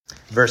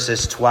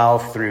verses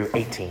 12 through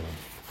 18.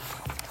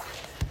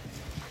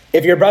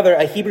 If your brother,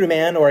 a Hebrew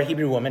man or a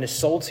Hebrew woman, is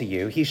sold to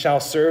you, he shall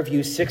serve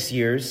you 6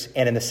 years,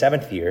 and in the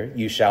 7th year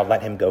you shall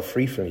let him go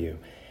free from you.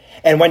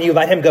 And when you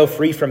let him go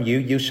free from you,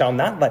 you shall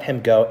not let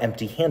him go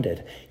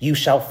empty-handed. You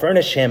shall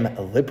furnish him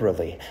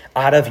liberally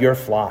out of your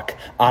flock,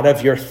 out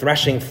of your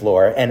threshing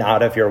floor, and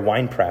out of your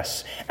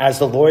winepress. As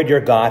the Lord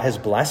your God has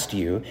blessed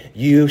you,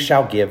 you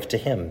shall give to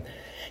him.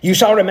 You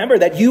shall remember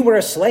that you were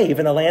a slave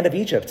in the land of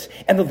Egypt,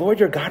 and the Lord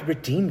your God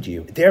redeemed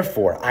you.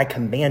 Therefore, I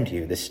command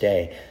you this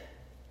day.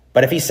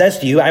 But if he says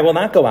to you, I will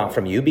not go out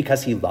from you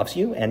because he loves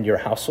you and your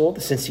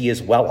household, since he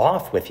is well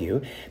off with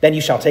you, then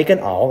you shall take an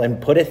awl and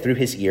put it through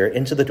his ear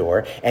into the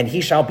door, and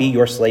he shall be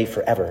your slave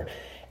forever.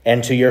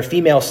 And to your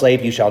female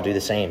slave you shall do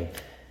the same.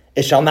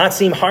 It shall not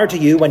seem hard to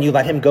you when you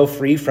let him go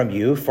free from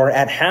you, for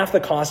at half the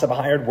cost of a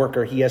hired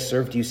worker he has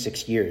served you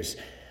 6 years.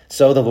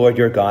 So the Lord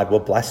your God will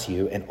bless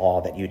you in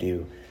all that you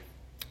do.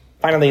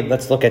 Finally,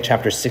 let's look at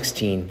chapter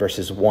 16,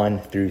 verses 1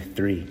 through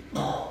 3.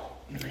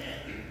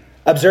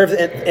 Observe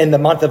in the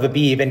month of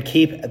Abib and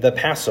keep the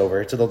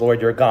Passover to the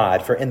Lord your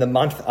God. For in the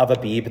month of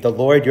Abib, the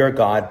Lord your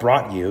God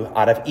brought you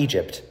out of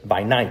Egypt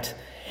by night.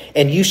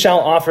 And you shall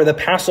offer the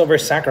Passover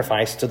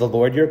sacrifice to the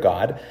Lord your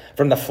God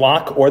from the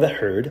flock or the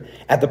herd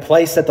at the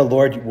place that the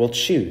Lord will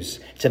choose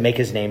to make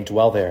his name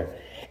dwell there.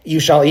 You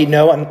shall eat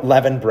no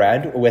unleavened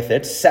bread with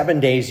it. 7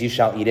 days you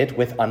shall eat it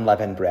with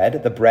unleavened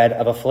bread, the bread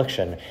of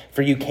affliction.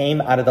 For you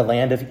came out of the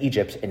land of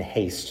Egypt in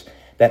haste,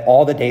 that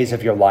all the days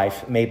of your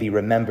life may be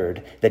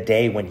remembered, the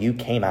day when you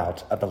came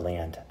out of the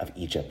land of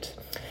Egypt.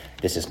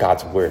 This is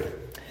God's word.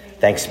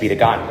 Thanks be to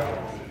God.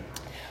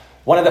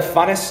 One of the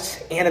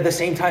funnest and at the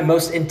same time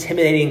most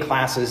intimidating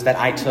classes that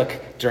I took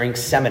during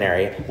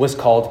seminary was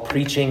called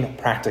Preaching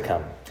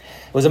Practicum.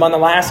 It was among the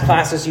last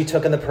classes you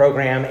took in the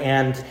program,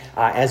 and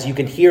as you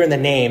can hear in the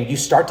name, you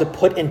start to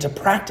put into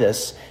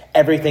practice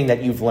everything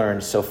that you've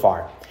learned so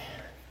far.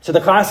 So the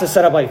class is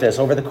set up like this.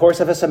 Over the course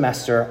of a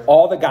semester,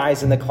 all the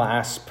guys in the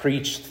class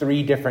preach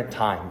 3 different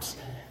times.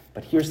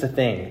 But here's the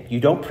thing.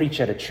 You don't preach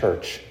at a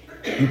church.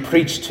 You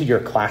preach to your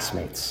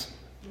classmates.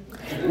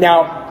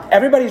 Now,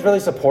 everybody's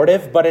really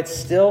supportive, but it's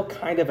still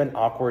kind of an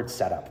awkward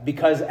setup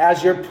because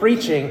as you're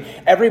preaching,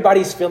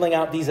 everybody's filling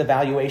out these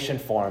evaluation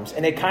forms,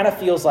 and it kind of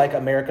feels like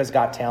America's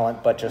Got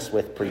Talent, but just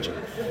with preaching.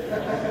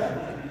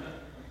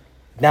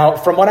 Now,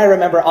 from what I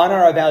remember, on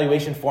our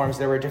evaluation forms,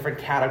 there were different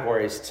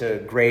categories to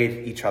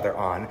grade each other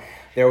on.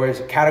 There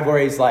was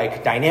categories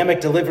like dynamic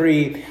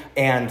delivery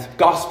and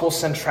gospel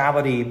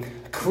centrality,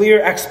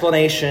 clear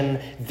explanation,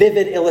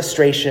 vivid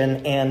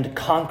illustration, and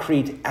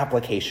concrete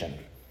application.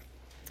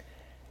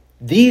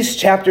 These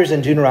chapters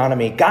in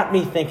Deuteronomy got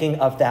me thinking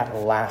of that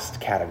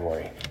last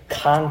category,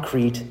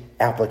 concrete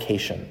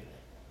application.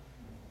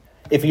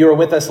 If you were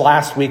with us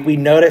last week, we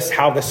noticed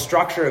how the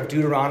structure of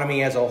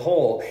Deuteronomy as a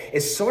whole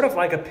is sort of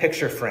like a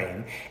picture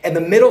frame. And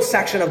the middle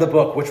section of the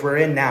book, which we're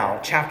in now,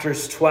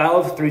 chapters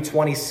 12 through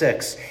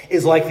 26,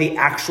 is like the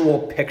actual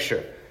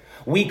picture.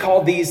 We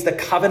call these the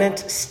covenant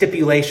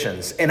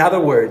stipulations. In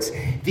other words,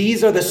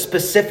 these are the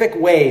specific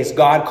ways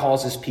God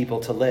calls his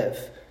people to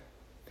live.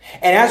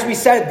 And as we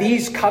said,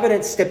 these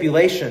covenant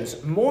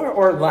stipulations more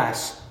or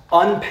less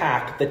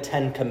unpack the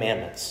 10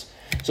 commandments.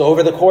 So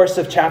over the course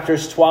of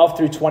chapters 12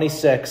 through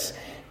 26,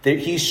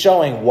 he's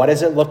showing what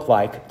does it look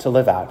like to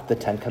live out the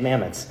 10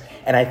 commandments.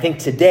 And I think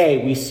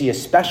today we see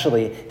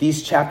especially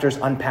these chapters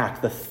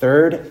unpack the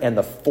 3rd and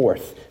the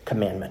 4th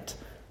commandment.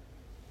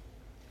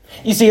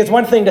 You see, it's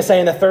one thing to say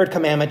in the 3rd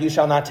commandment, you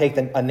shall not take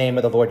a name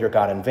of the Lord your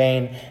God in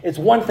vain. It's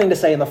one thing to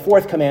say in the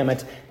 4th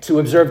commandment to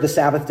observe the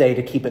Sabbath day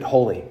to keep it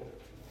holy.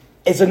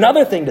 It's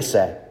another thing to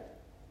say,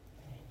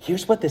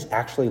 here's what this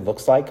actually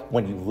looks like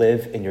when you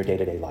live in your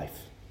day-to-day life.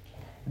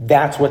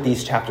 That's what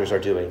these chapters are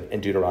doing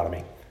in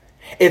Deuteronomy.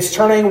 It's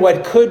turning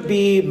what could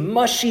be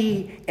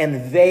mushy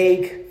and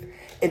vague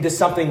into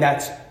something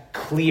that's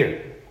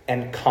clear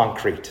and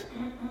concrete.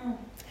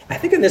 I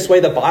think in this way,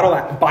 the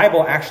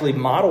Bible actually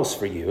models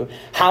for you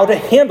how to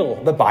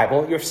handle the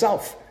Bible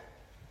yourself.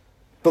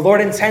 The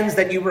Lord intends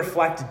that you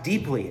reflect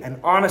deeply and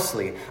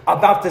honestly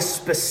about the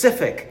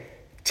specific,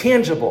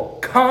 tangible,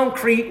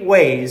 concrete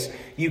ways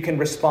you can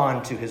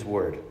respond to his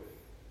word.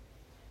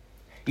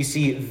 You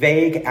see,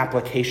 vague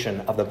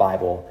application of the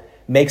Bible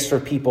makes for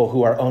people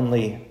who are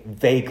only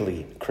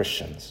vaguely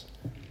Christians.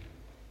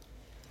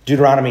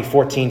 Deuteronomy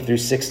 14 through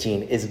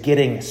 16 is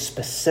getting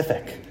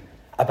specific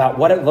about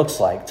what it looks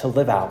like to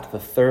live out the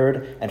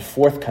 3rd and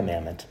 4th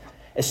commandment,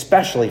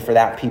 especially for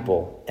that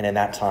people and in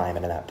that time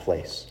and in that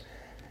place.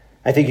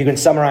 I think you can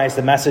summarize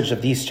the message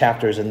of these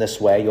chapters in this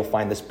way. You'll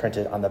find this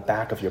printed on the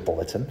back of your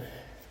bulletin.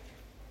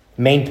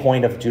 Main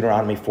point of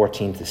Deuteronomy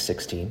 14 to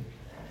 16.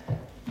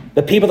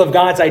 The people of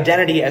God's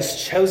identity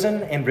as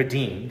chosen and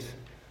redeemed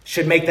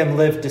should make them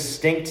live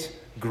distinct,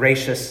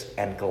 gracious,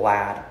 and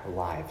glad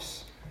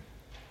lives.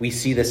 We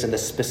see this in the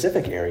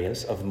specific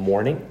areas of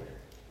mourning,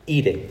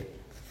 eating,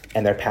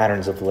 and their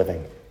patterns of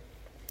living.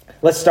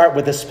 Let's start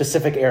with the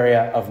specific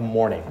area of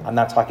mourning. I'm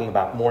not talking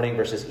about morning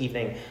versus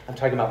evening. I'm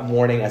talking about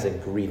mourning as in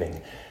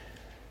grieving.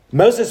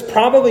 Moses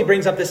probably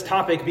brings up this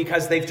topic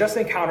because they've just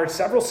encountered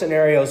several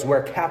scenarios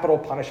where capital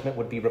punishment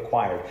would be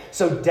required.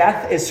 So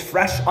death is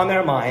fresh on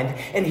their mind,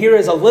 and here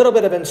is a little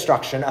bit of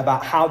instruction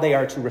about how they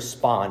are to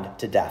respond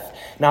to death.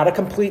 Not a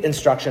complete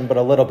instruction, but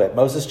a little bit.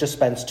 Moses just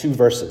spends 2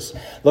 verses.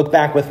 Look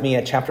back with me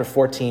at chapter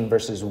 14,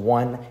 verses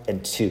 1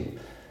 and 2.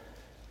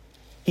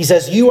 He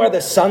says, "You are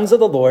the sons of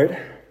the Lord.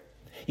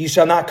 You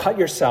shall not cut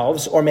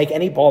yourselves or make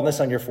any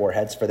baldness on your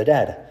foreheads for the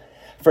dead.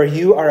 For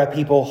you are a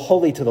people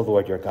holy to the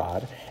Lord your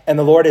God, and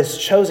the Lord has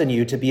chosen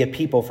you to be a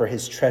people for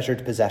his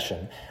treasured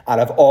possession out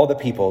of all the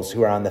peoples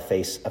who are on the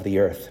face of the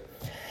earth."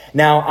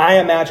 Now, I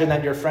imagine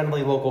that your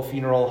friendly local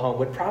funeral home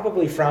would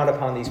probably frown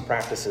upon these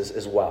practices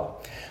as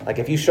well. Like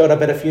if you showed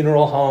up at a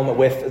funeral home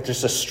with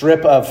just a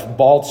strip of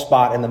bald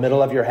spot in the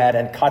middle of your head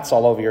and cuts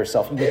all over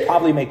yourself, you would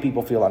probably make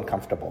people feel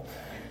uncomfortable.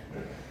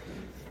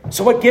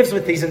 So what gives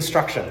with these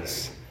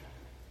instructions?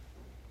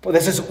 Well,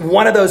 this is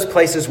one of those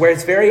places where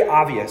it's very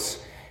obvious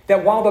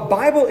that while the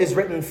Bible is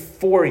written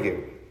for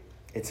you,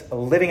 it's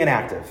living and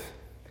active,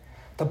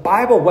 the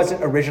Bible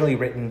wasn't originally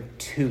written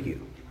to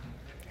you.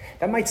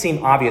 That might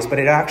seem obvious, but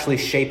it actually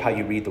shapes how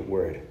you read the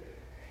word.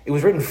 It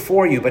was written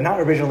for you, but not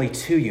originally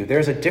to you.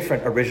 There's a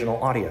different original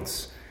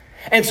audience.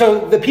 And so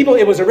the people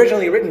it was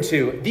originally written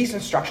to, these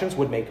instructions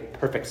would make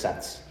perfect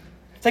sense.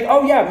 It's like,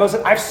 oh yeah,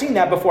 Moses, I've seen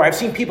that before. I've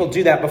seen people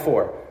do that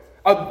before.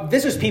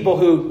 This is people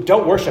who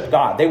don't worship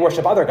God. They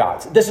worship other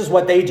gods. This is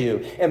what they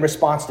do in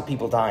response to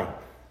people dying.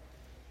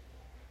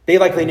 They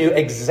likely knew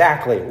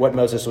exactly what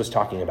Moses was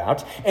talking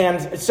about.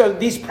 And so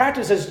these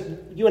practices,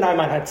 you and I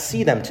might not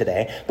see them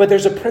today, but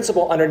there's a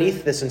principle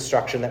underneath this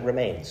instruction that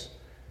remains.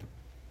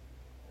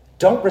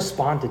 Don't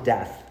respond to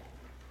death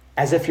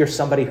as if you're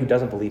somebody who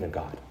doesn't believe in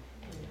God.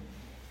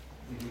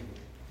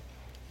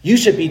 You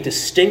should be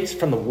distinct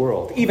from the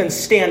world, even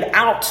stand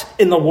out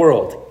in the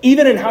world,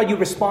 even in how you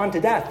respond to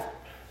death.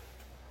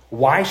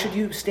 Why should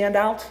you stand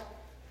out?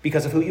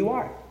 Because of who you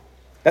are.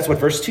 That's what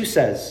verse 2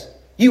 says.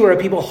 You are a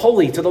people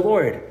holy to the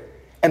Lord,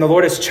 and the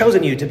Lord has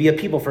chosen you to be a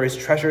people for his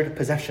treasured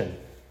possession.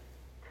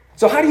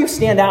 So how do you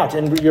stand out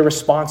in your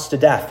response to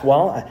death?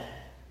 Well,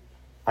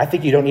 I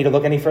think you don't need to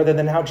look any further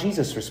than how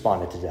Jesus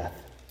responded to death.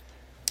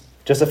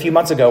 Just a few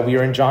months ago, we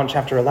were in John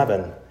chapter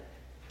 11,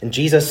 and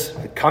Jesus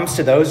comes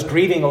to those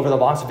grieving over the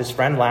loss of his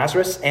friend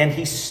Lazarus, and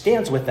he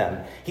stands with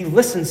them. He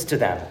listens to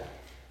them.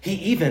 He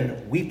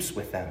even weeps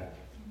with them.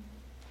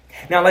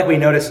 Now, like we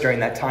noticed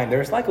during that time,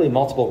 there's likely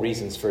multiple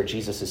reasons for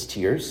Jesus'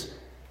 tears.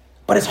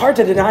 But it's hard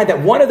to deny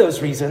that one of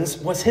those reasons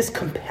was his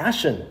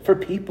compassion for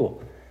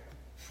people.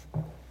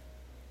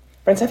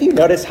 Friends, have you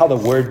noticed how the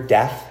word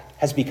death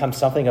has become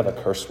something of a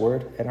curse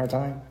word in our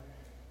time?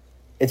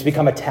 It's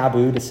become a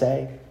taboo to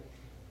say.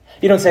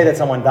 You don't say that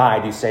someone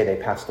died, you say they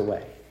passed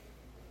away.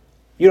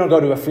 You don't go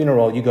to a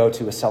funeral, you go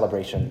to a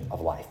celebration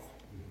of life.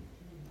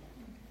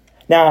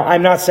 Now,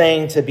 I'm not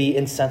saying to be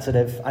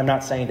insensitive. I'm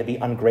not saying to be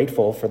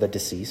ungrateful for the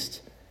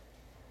deceased.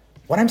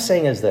 What I'm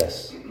saying is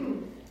this.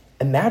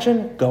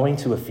 Imagine going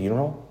to a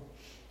funeral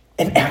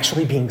and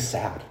actually being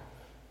sad.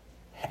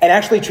 And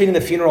actually treating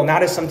the funeral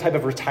not as some type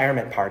of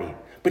retirement party,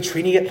 but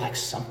treating it like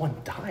someone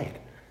died.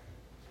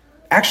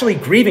 Actually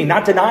grieving,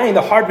 not denying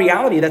the hard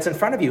reality that's in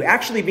front of you.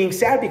 Actually being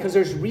sad because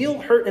there's real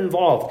hurt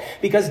involved.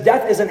 Because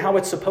death isn't how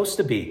it's supposed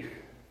to be.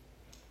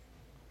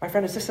 My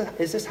friend, is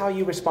this how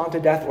you respond to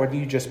death, or do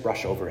you just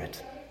brush over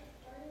it?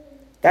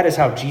 That is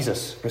how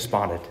Jesus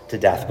responded to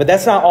death. But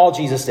that's not all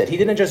Jesus did. He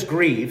didn't just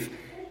grieve.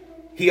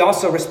 He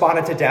also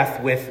responded to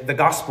death with the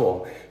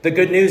gospel, the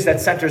good news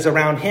that centers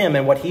around him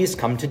and what he's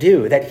come to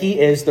do, that he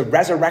is the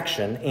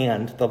resurrection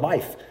and the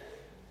life.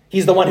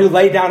 He's the one who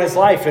laid down his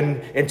life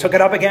and took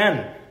it up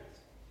again.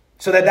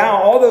 So that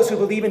now all those who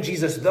believe in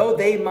Jesus, though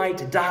they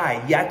might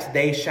die, yet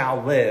they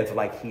shall live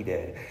like he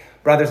did.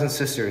 Brothers and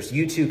sisters,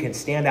 you too can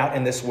stand out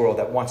in this world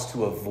that wants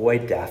to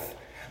avoid death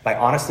by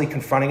honestly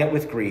confronting it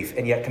with grief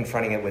and yet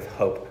confronting it with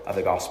hope of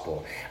the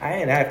gospel. I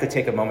have to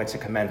take a moment to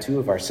commend 2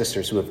 of our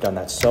sisters who have done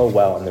that so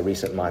well in the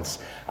recent months.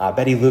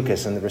 Betty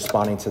Lucas in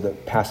responding to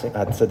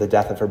the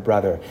death of her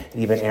brother,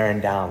 and even Erin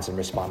Downs in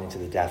responding to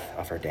the death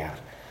of her dad.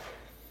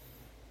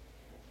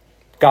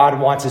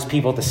 God wants his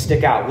people to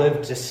stick out,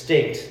 live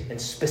distinct in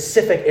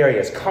specific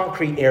areas,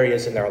 concrete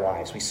areas in their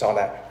lives. We saw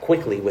that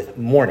quickly with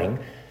mourning.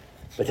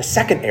 But the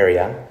second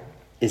area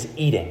is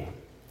eating.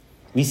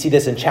 We see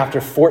this in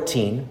chapter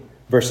 14,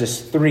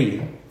 verses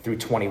 3 through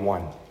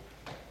 21.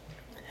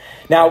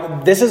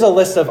 Now, this is a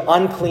list of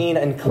unclean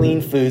and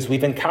clean foods.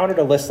 We've encountered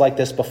a list like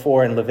this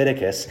before in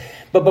Leviticus.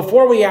 But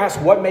before we ask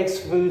what makes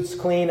foods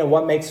clean and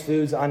what makes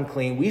foods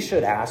unclean, we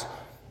should ask,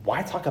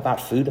 why talk about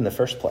food in the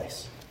first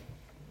place?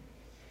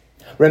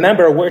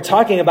 Remember, we're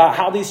talking about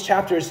how these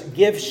chapters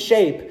give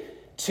shape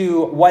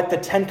to what the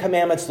 10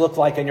 Commandments look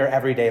like in your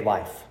everyday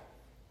life.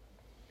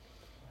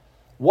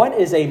 What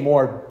is a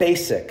more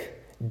basic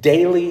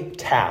daily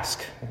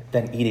task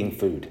than eating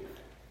food?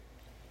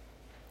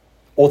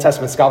 Old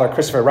Testament scholar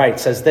Christopher Wright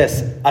says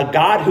this: a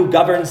God who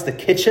governs the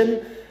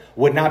kitchen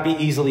would not be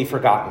easily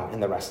forgotten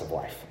in the rest of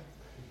life.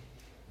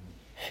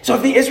 So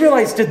if the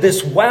Israelites did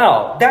this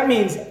well, that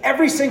means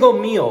every single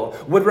meal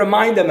would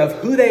remind them of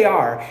who they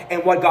are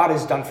and what God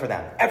has done for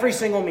them. Every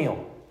single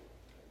meal.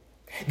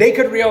 They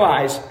could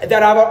realize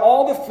that out of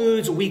all the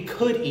foods we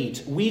could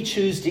eat, we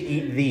choose to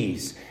eat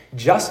these,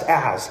 just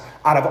as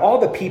out of all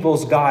the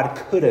peoples God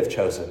could have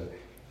chosen,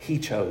 he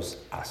chose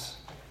us.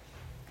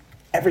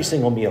 Every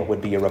single meal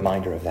would be a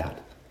reminder of that.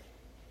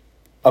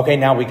 Okay,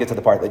 now we get to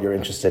the part that you're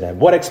interested in.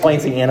 What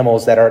explains the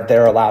animals that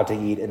they're allowed to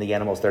eat and the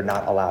animals they're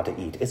not allowed to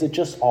eat? Is it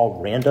just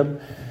all random?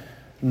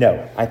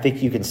 No, I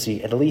think you can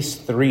see at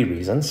least 3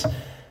 reasons.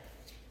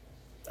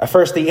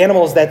 First, the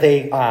animals that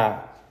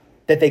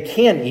they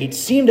can eat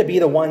seem to be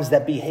the ones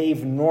that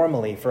behave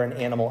normally for an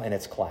animal in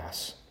its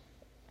class.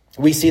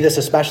 We see this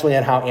especially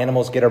in how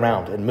animals get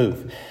around and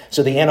move.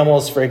 So the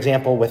animals, for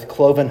example, with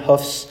cloven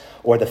hoofs,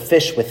 or the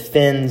fish with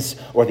fins,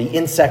 or the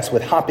insects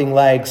with hopping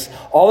legs,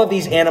 all of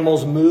these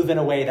animals move in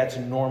a way that's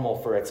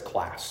normal for its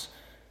class.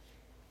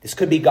 This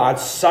could be God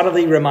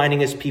subtly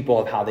reminding his people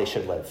of how they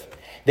should live.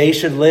 They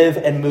should live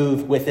and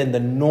move within the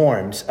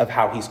norms of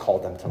how he's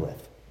called them to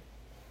live.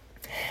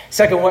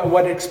 Second,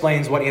 what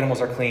explains what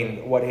animals are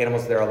clean, what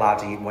animals they're allowed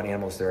to eat, and what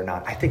animals they're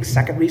not? I think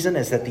second reason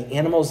is that the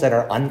animals that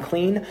are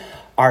unclean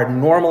are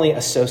normally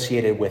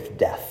associated with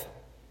death.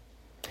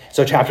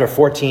 So chapter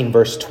 14,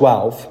 verse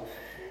 12,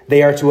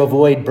 they are to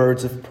avoid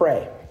birds of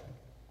prey.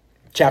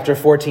 Chapter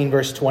 14,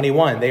 verse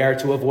 21, they are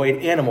to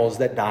avoid animals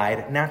that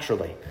died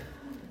naturally.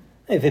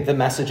 I think the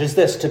message is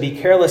this: to be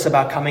careless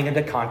about coming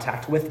into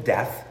contact with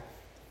death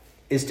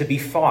is to be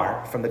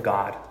far from the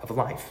God of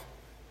life.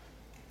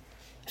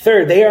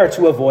 Third, they are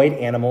to avoid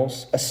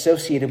animals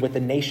associated with the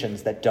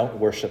nations that don't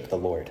worship the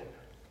Lord.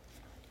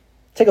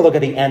 Take a look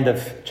at the end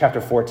of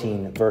chapter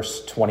 14,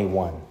 verse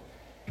 21.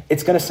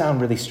 It's going to sound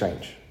really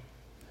strange.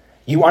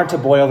 You aren't to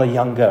boil a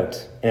young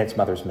goat in its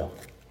mother's milk.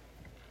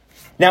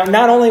 Now,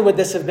 not only would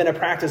this have been a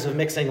practice of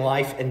mixing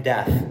life and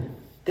death,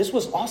 this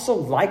was also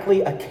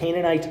likely a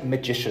Canaanite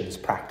magician's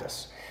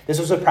practice. This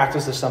was a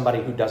practice of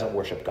somebody who doesn't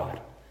worship God.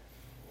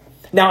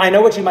 Now, I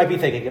know what you might be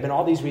thinking, given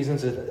all these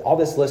reasons, all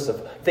this list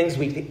of things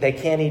they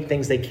can eat,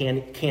 things they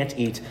can't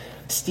eat.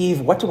 Steve,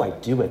 what do I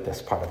do with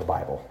this part of the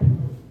Bible?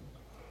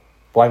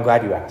 Well, I'm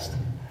glad you asked.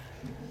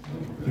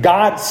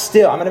 God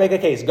still, I'm going to make a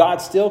case,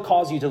 God still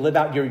calls you to live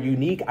out your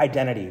unique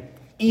identity,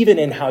 even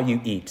in how you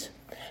eat.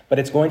 But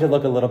it's going to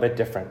look a little bit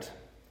different.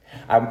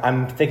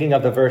 I'm thinking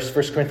of the verse,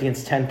 1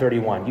 Corinthians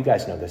 10:31. You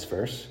guys know this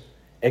verse.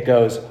 It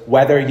goes,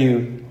 whether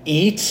you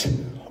eat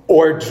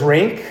or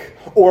drink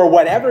or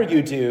whatever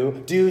you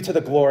do to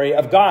the glory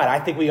of God. I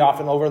think we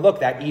often overlook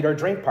that eat or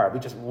drink part. We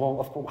just,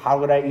 well, how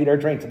would I eat or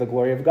drink to the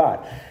glory of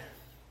God?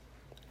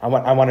 I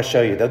want to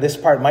show you, though this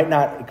part might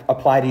not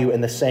apply to you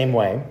in the same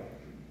way.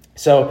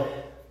 So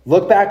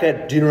look back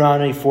at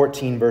Deuteronomy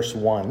 14, verse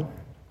 1.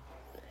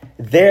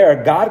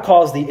 There, God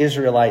calls the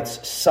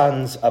Israelites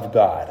sons of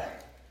God.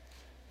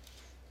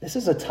 This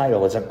is a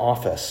title, it's an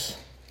office.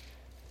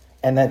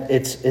 And that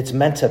it's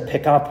meant to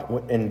pick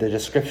up in the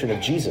description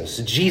of Jesus.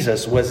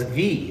 Jesus was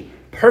the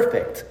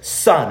perfect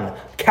Son,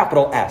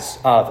 capital S,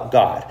 of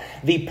God.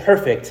 The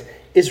perfect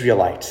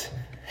Israelite.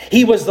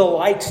 He was the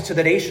light to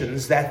the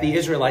nations that the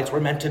Israelites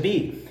were meant to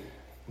be.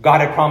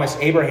 God had promised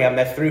Abraham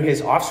that through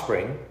his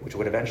offspring, which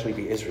would eventually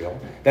be Israel,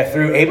 that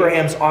through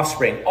Abraham's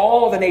offspring,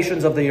 all the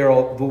nations of the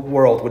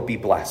world would be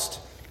blessed.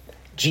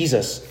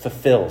 Jesus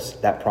fulfills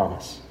that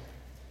promise.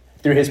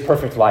 Through his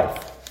perfect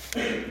life,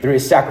 through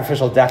his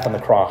sacrificial death on the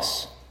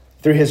cross,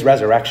 through his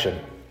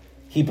resurrection,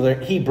 he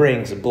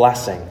brings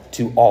blessing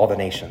to all the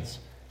nations.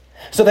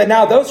 So that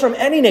now those from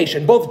any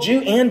nation, both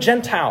Jew and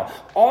Gentile,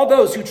 all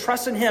those who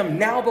trust in him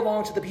now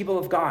belong to the people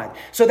of God.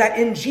 So that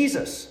in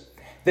Jesus,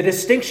 the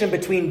distinction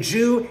between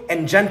Jew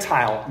and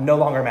Gentile no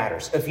longer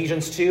matters.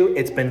 Ephesians 2,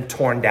 it's been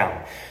torn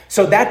down.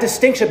 So that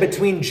distinction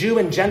between Jew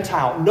and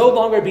Gentile no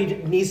longer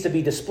needs to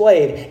be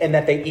displayed in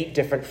that they eat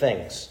different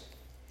things.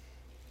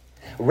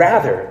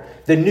 Rather,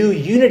 the new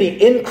unity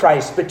in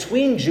Christ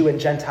between Jew and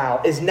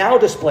Gentile is now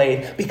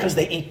displayed because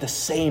they eat the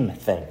same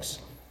things.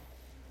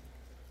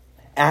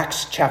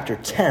 Acts chapter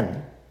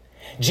 10,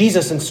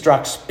 Jesus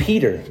instructs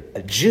Peter,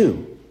 a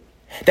Jew,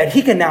 that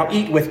he can now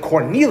eat with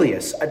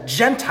Cornelius, a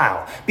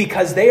Gentile,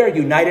 because they are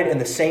united in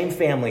the same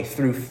family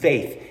through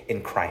faith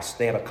in Christ.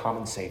 They have a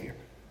common Savior.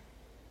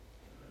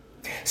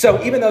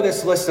 So even though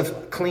this list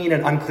of clean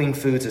and unclean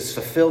foods is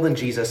fulfilled in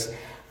Jesus,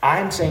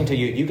 I'm saying to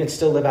you, you can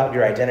still live out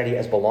your identity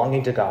as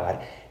belonging to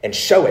God and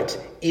show it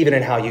even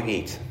in how you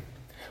eat.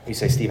 You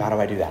say, Steve, how do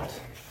I do that?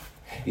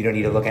 You don't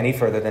need to look any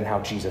further than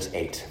how Jesus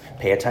ate.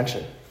 Pay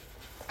attention.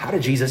 How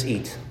did Jesus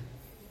eat?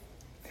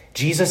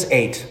 Jesus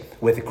ate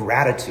with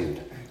gratitude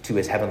to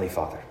his heavenly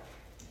Father.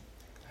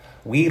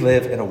 We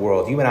live in a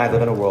world, you and I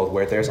live in a world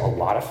where there's a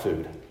lot of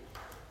food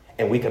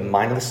and we can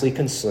mindlessly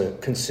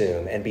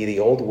consume and be the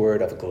old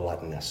word of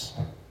gluttonous.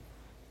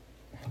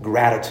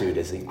 Gratitude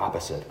is the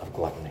opposite of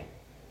gluttony.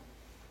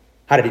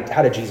 How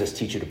did Jesus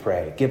teach you to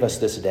pray? Give us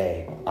this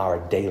day our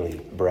daily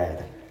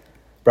bread.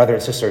 Brother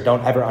and sister,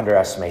 don't ever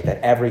underestimate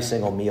that every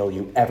single meal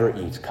you ever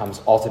eat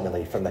comes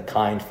ultimately from the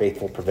kind,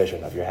 faithful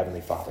provision of your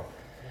Heavenly Father.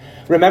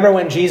 Remember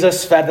when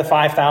Jesus fed the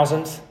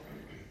 5,000?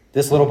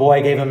 This little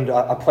boy gave him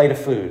a plate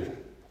of food.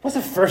 What's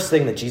the first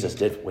thing that Jesus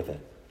did with it?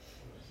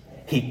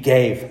 He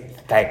gave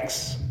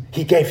thanks.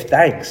 He gave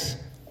thanks.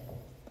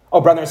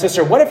 Oh, brother and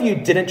sister, what if you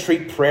didn't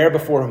treat prayer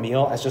before a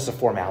meal as just a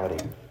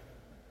formality?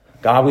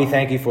 God, we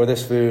thank you for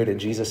this food. In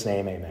Jesus'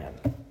 name, amen.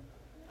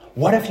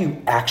 What if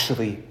you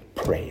actually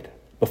prayed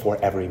before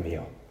every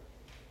meal?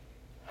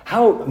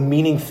 How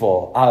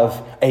meaningful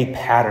of a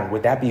pattern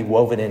would that be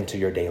woven into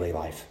your daily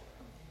life?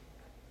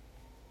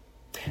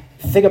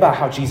 Think about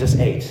how Jesus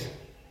ate,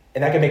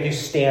 and that can make you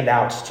stand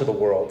out to the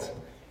world.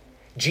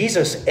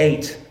 Jesus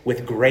ate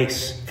with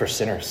grace for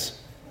sinners.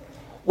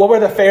 What were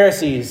the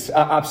Pharisees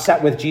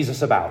upset with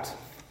Jesus about?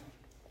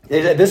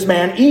 This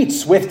man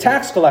eats with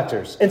tax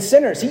collectors and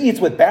sinners. He eats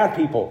with bad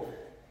people.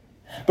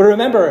 But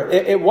remember,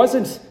 it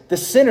wasn't the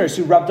sinners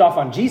who rubbed off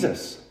on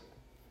Jesus.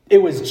 It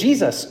was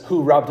Jesus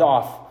who rubbed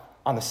off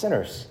on the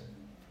sinners.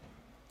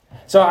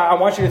 So I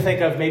want you to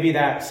think of maybe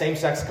that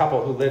same-sex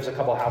couple who lives a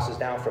couple houses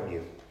down from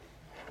you.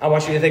 I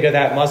want you to think of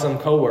that Muslim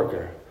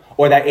coworker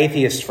or that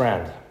atheist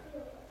friend.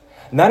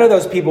 None of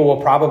those people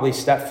will probably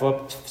step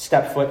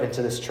foot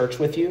into this church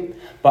with you,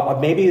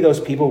 but maybe those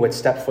people would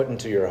step foot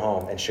into your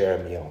home and share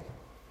a meal.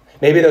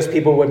 Maybe those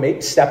people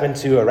would step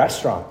into a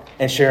restaurant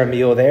and share a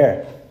meal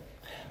there.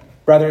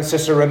 Brother and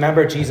sister,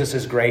 remember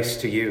Jesus' grace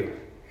to you,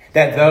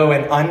 that though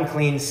an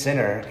unclean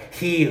sinner,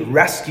 he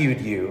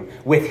rescued you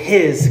with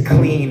his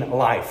clean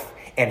life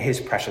and his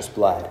precious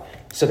blood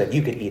so that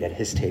you could eat at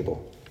his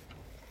table.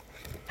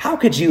 How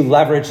could you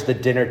leverage the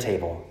dinner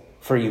table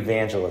for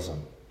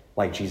evangelism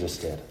like Jesus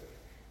did?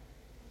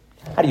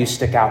 How do you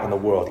stick out in the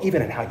world,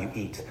 even in how you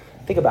eat?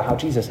 Think about how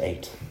Jesus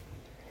ate.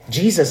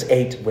 Jesus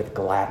ate with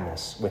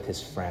gladness with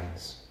his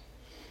friends.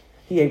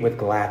 He ate with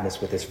gladness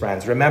with his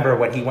friends. Remember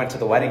when he went to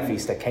the wedding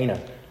feast at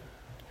Cana.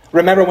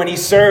 Remember when he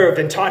served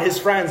and taught his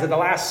friends at the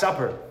Last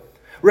Supper.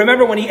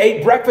 Remember when he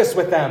ate breakfast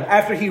with them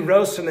after he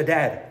rose from the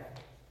dead.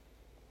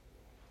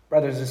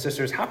 Brothers and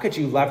sisters, how could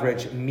you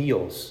leverage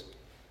meals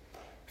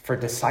for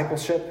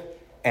discipleship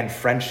and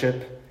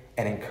friendship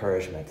and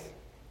encouragement?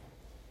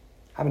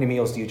 How many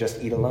meals do you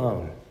just eat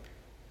alone?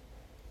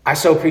 I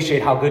so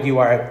appreciate how good you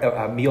are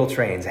at meal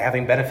trains,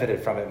 having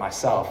benefited from it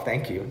myself.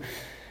 Thank you.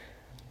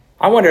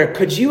 I wonder,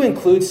 could you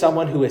include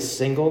someone who is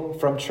single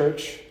from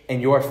church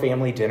in your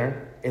family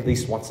dinner at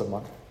least once a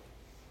month?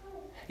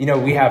 You know,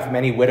 we have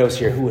many widows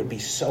here who would be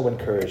so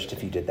encouraged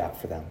if you did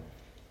that for them.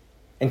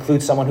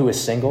 Include someone who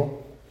is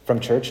single from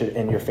church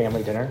in your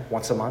family dinner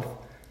once a month.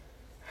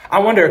 I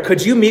wonder,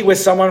 could you meet with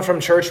someone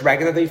from church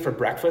regularly for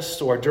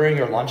breakfast or during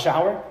your lunch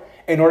hour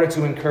in order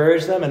to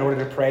encourage them, in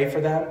order to pray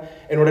for them,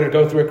 in order to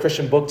go through a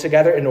Christian book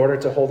together, in order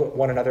to hold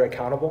one another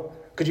accountable?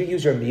 Could you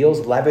use your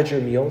meals, leverage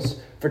your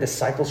meals for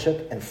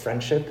discipleship and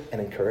friendship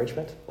and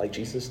encouragement like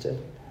Jesus did?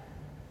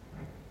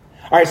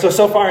 All right,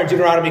 so far in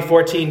Deuteronomy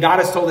 14, God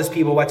has told his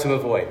people what to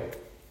avoid.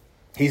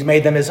 He's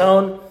made them his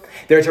own.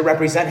 They're to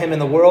represent him in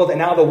the world. And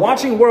now the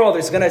watching world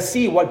is going to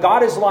see what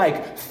God is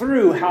like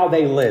through how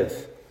they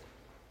live.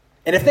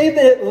 And if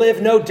they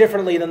live no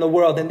differently than the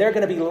world, then they're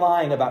going to be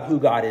lying about who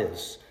God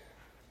is.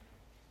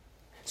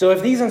 So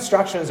if these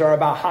instructions are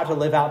about how to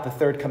live out the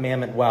third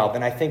commandment well,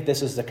 then I think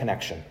this is the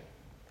connection.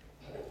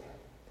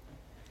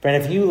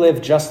 Friend, if you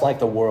live just like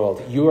the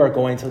world, you are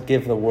going to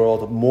give the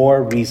world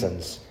more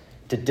reasons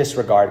to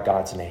disregard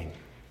God's name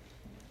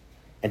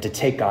and to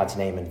take God's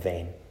name in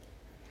vain.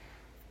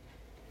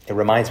 It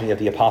reminds me of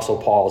the Apostle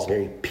Paul's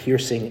very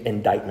piercing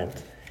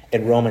indictment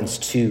in Romans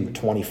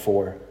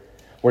 2:24,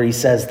 where he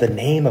says, "The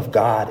name of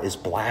God is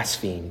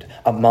blasphemed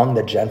among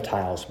the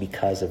Gentiles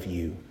because of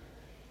you."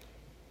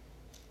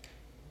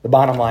 The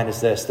bottom line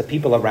is this: the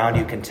people around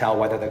you can tell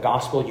whether the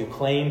gospel you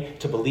claim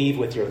to believe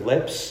with your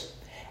lips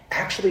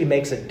actually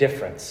makes a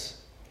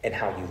difference in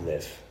how you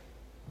live.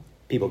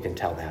 People can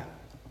tell that.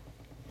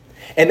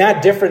 And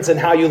that difference in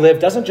how you live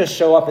doesn't just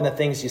show up in the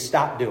things you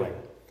stop doing.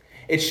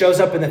 It shows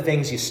up in the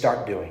things you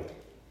start doing.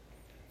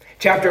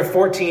 Chapter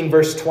 14,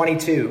 verse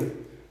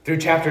 22 through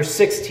chapter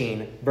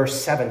 16, verse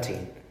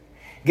 17,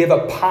 give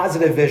a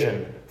positive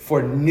vision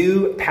for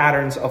new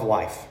patterns of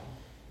life.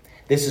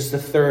 This is the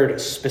third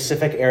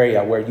specific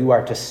area where you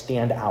are to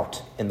stand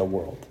out in the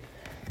world.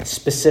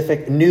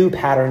 Specific new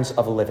patterns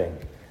of living.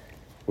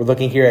 We're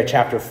looking here at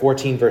chapter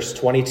 14, verse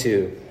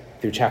 22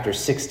 through chapter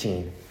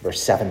 16,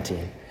 verse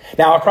 17.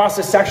 Now, across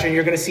this section,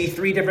 you're going to see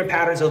three different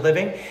patterns of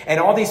living, and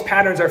all these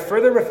patterns are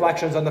further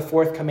reflections on the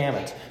fourth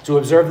commandment, to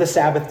observe the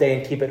Sabbath day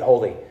and keep it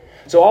holy.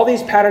 So all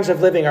these patterns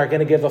of living are going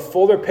to give a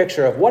fuller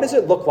picture of what does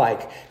it look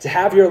like to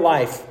have your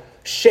life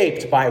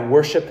shaped by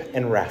worship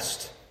and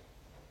rest.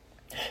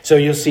 So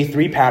you'll see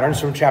three patterns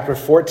from chapter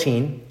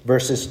 14,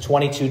 verses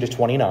 22 to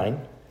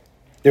 29.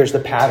 There's the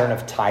pattern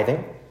of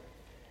tithing.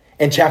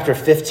 In chapter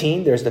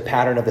 15, there's the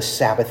pattern of the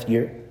Sabbath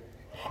year.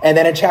 And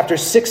then in chapter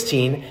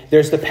 16,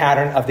 there's the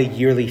pattern of the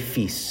yearly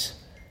feasts.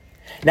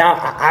 Now,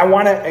 I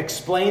want to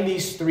explain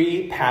these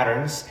three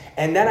patterns,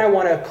 and then I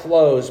want to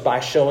close by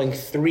showing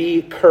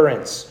three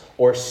currents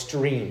or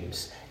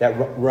streams that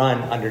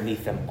run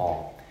underneath them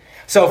all.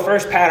 So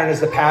first pattern is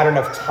the pattern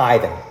of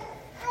tithing.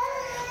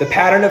 The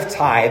pattern of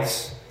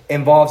tithes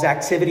involves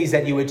activities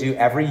that you would do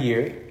every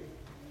year.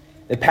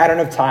 The pattern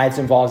of tithes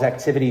involves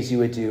activities you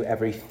would do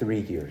every 3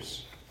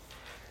 years.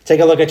 Take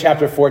a look at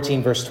chapter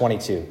 14, verse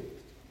 22.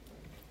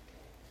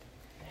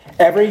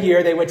 Every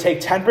year they would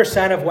take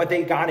 10% of what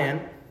they got in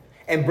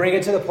and bring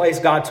it to the place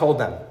God told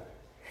them.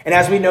 And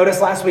as we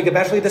noticed last week,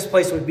 eventually this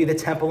place would be the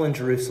temple in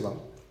Jerusalem.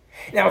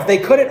 Now, if they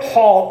couldn't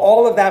haul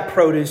all of that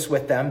produce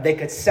with them, they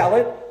could sell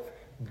it,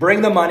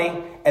 bring the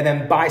money, and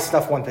then buy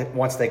stuff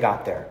once they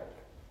got there.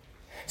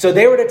 So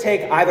they were to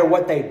take either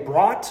what they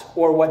brought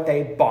or what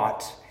they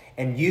bought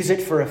and use it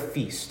for a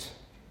feast.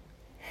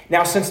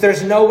 Now, since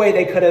there's no way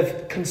they could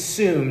have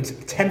consumed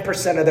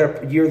 10% of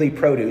their yearly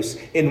produce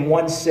in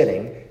one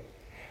sitting,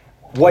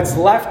 what's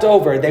left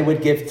over they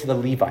would give to the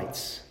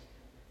Levites.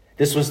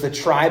 This was the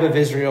tribe of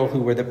Israel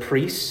who were the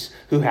priests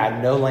who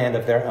had no land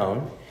of their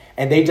own,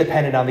 and they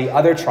depended on the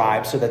other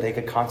tribes so that they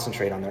could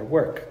concentrate on their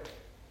work.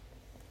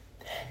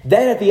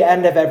 Then at the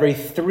end of every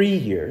 3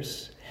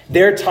 years,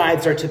 their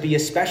tithes are to be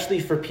especially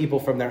for people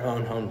from their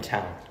own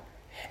hometown.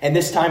 And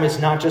this time is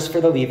not just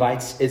for the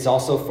Levites, it's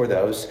also for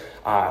those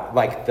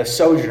like the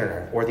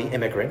sojourner or the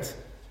immigrant,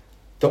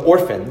 the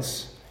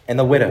orphans, and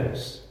the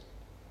widows.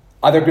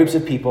 Other groups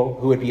of people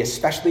who would be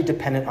especially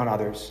dependent on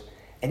others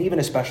and even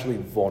especially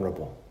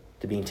vulnerable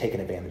to being taken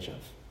advantage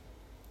of.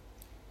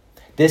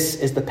 This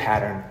is the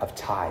pattern of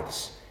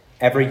tithes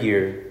every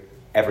year,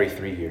 every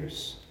 3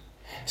 years.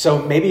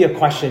 So maybe a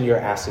question you're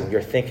asking,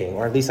 you're thinking,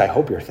 or at least I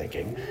hope you're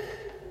thinking,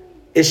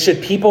 is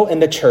should people in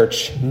the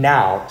church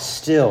now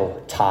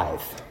still tithe?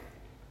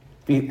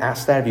 Have you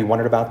asked that? Have you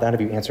wondered about that?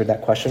 Have you answered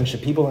that question?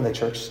 Should people in the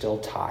church still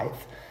tithe?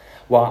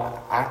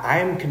 Well,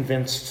 I'm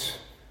convinced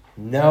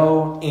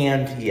no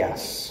and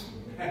yes.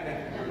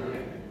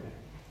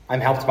 I'm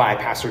helped by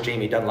Pastor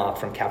Jamie Dunlop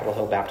from Capitol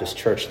Hill Baptist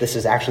Church. This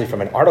is actually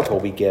from an article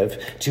we give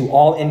to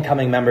all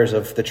incoming members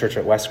of the church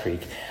at West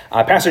Creek.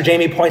 Pastor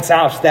Jamie points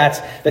out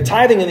that the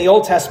tithing in the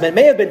Old Testament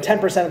may have been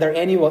 10% of their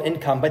annual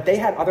income, but they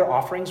had other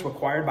offerings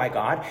required by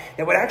God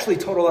that would actually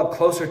total up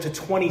closer to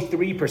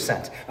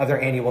 23% of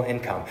their annual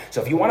income. So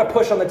if you want to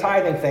push on the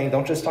tithing thing,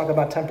 don't just talk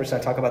about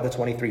 10%, talk about the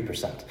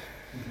 23%.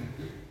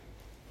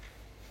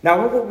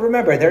 Now,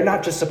 remember, they're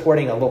not just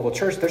supporting a local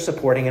church, they're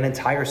supporting an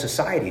entire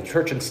society.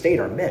 Church and state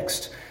are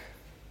mixed.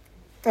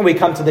 And we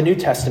come to the New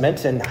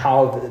Testament and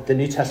how the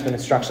New Testament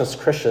instructs us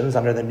Christians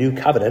under the New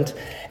Covenant.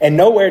 And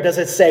nowhere does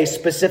it say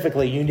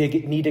specifically you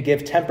need to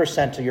give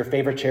 10% to your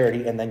favorite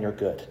charity and then you're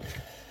good.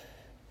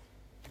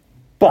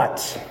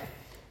 But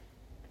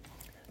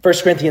 1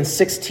 Corinthians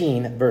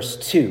 16, verse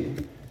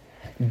 2,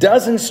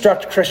 does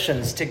instruct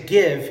Christians to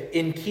give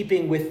in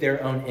keeping with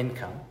their own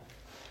income,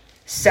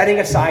 setting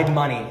aside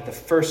money the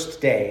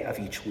first day of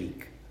each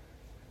week.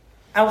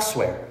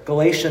 Elsewhere,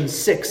 Galatians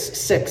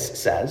 6:6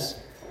 says,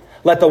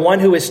 "Let the one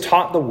who is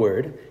taught the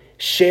word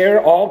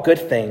share all good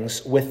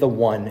things with the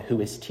one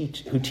who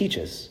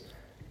teaches."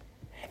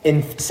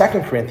 In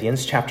 2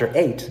 Corinthians chapter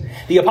 8,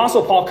 the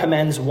Apostle Paul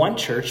commends one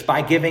church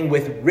by giving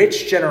with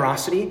rich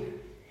generosity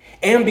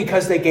and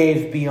because they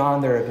gave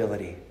beyond their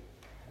ability.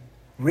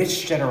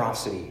 Rich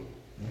generosity,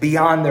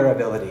 beyond their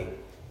ability.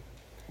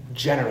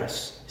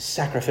 Generous,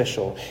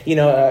 sacrificial.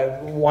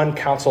 One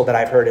counsel that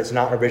I've heard is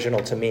not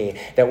original to me,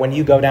 that when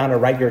you go down to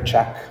write your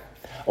check,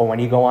 or when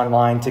you go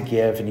online to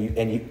give,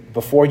 and you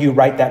before you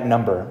write that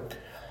number,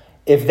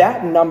 if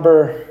that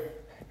number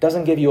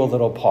doesn't give you a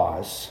little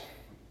pause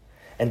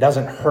and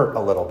doesn't hurt a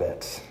little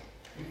bit,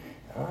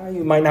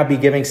 you might not be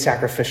giving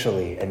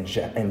sacrificially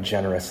and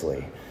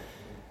generously.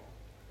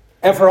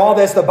 And for all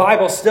this, the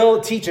Bible still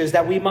teaches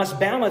that we must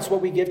balance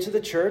what we give to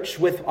the church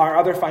with our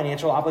other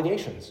financial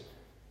obligations.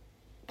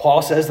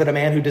 Paul says that a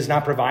man who does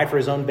not provide for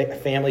his own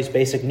family's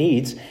basic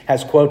needs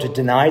has, quote,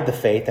 denied the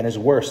faith and is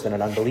worse than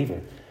an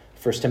unbeliever.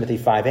 1 Timothy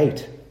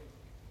 5:8.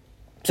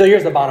 So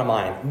here's the bottom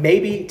line.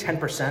 Maybe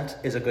 10%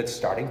 is a good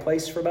starting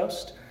place for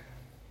most.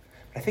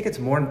 I think it's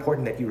more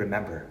important that you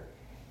remember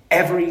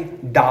every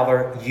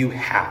dollar you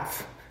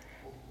have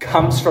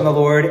comes from the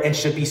Lord and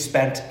should be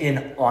spent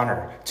in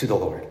honor to the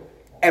Lord.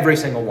 Every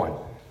single one.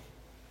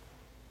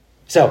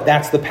 So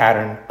that's the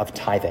pattern of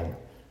tithing.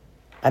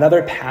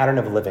 Another pattern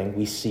of living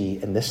we see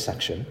in this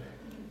section,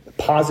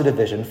 positive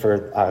vision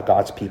for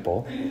God's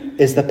people,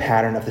 is the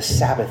pattern of the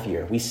Sabbath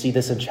year. We see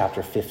this in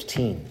chapter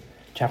 15.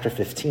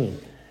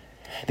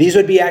 These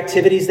would be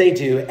activities they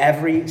do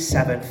every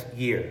seventh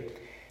year.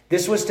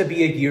 This was to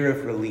be a year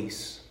of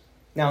release.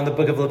 Now, in the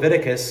book of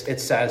Leviticus, it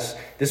says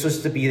this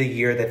was to be the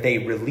year that they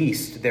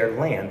released their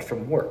land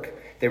from work.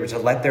 They were to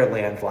let their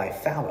land lie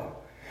fallow.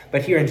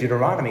 But here in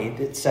Deuteronomy,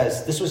 it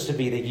says this was to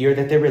be the year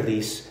that they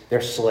release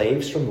their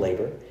slaves from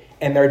labor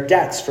and their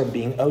debts from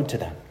being owed to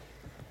them.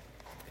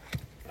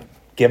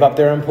 Give up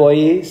their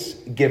employees,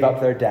 give up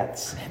their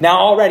debts. Now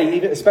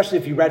already, especially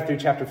if you read through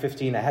chapter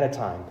 15 ahead of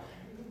time,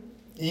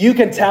 you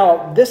can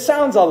tell this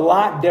sounds a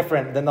lot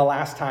different than the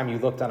last time you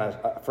looked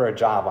for a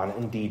job on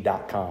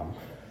Indeed.com.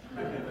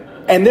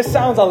 And this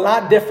sounds a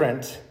lot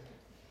different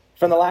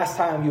from the last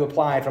time you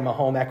applied from a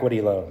home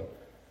equity loan.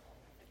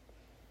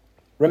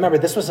 Remember,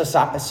 this was a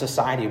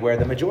society where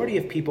the majority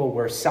of people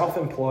were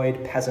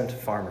self-employed peasant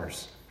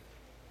farmers.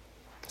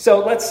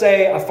 So let's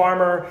say a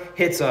farmer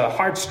hits a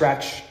hard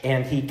stretch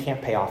and he can't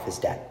pay off his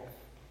debt.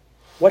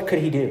 What could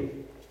he do?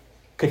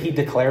 Could he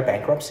declare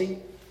bankruptcy?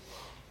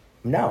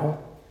 No.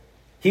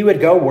 He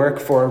would go work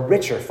for a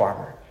richer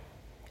farmer.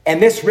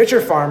 And this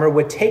richer farmer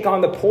would take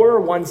on the poorer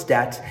one's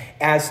debt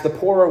as the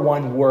poorer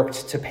one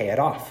worked to pay it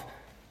off.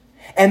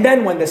 And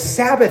then when the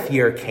Sabbath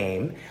year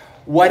came,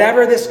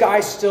 whatever this guy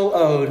still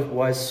owed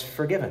was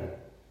forgiven.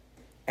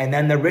 And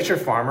then the richer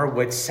farmer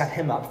would set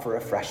him up for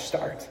a fresh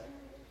start.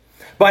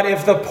 But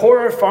if the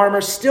poorer farmer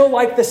still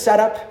liked the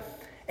setup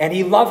and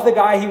he loved the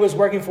guy he was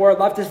working for,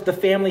 loved the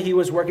family he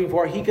was working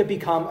for, he could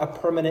become a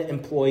permanent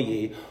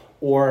employee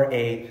or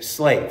a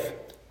slave.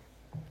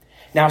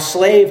 Now,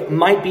 slave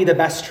might be the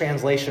best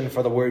translation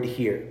for the word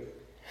here.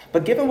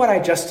 But given what I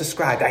just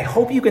described, I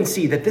hope you can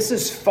see that this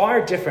is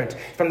far different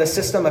from the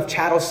system of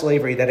chattel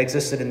slavery that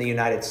existed in the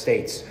United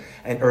States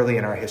and early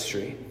in our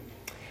history.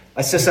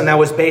 A system that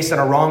was based on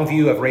a wrong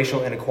view of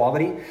racial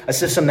inequality, a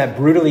system that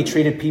brutally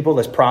treated people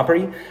as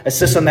property, a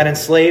system that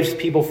enslaves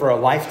people for a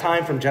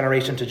lifetime from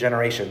generation to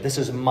generation. This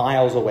is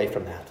miles away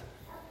from that.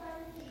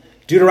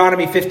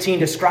 Deuteronomy 15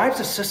 describes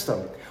a system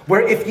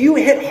where if you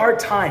hit hard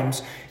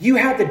times, you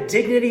had the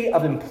dignity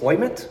of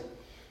employment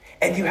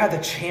and you had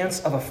the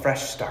chance of a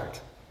fresh start.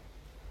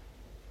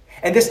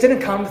 And this didn't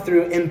come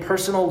through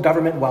impersonal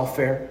government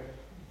welfare.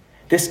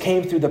 This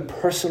came through the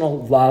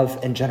personal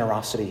love and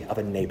generosity of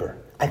a neighbor.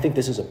 I think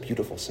this is a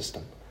beautiful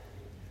system.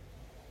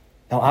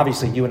 Now,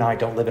 obviously, you and I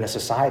don't live in a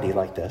society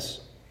like this.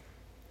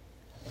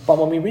 But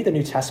when we read the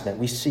New Testament,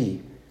 we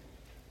see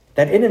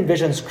that it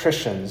envisions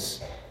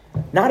Christians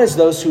not as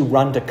those who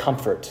run to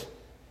comfort.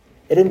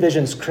 It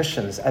envisions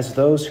Christians as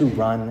those who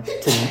run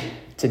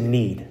to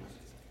need.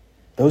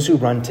 Those who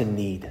run to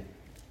need.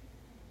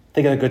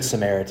 Think of the Good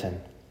Samaritan.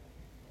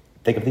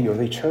 Think of the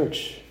early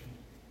church.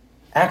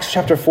 Acts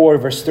chapter 4,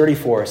 verse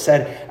 34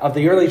 said of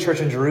the early church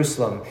in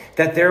Jerusalem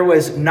that there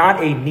was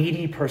not a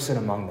needy person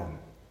among them.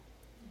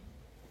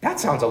 That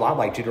sounds a lot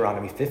like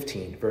Deuteronomy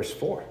 15, verse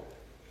 4.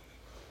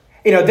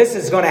 You know, this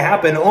is going to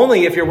happen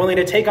only if you're willing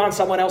to take on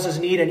someone else's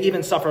need and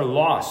even suffer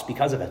loss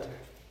because of it.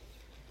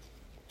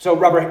 So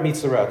rubber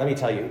meets the road. Let me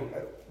tell you,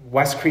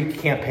 West Creek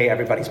can't pay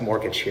everybody's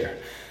mortgage here.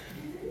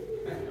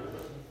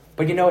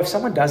 But you know, if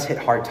someone does hit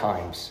hard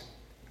times,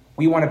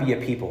 we want to be a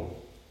people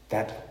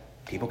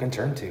that people can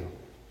turn to.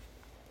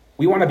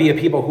 We want to be a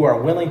people who are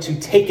willing to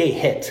take a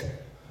hit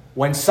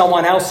when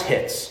someone else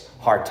hits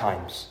hard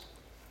times.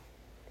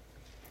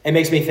 It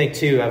makes me think,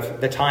 too,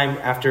 of the time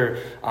after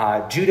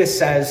Judas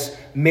says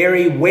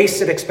Mary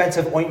wasted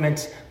expensive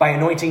ointment by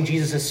anointing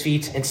Jesus'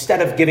 feet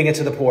instead of giving it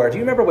to the poor. Do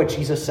you remember what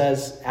Jesus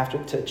says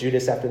to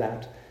Judas after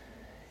that?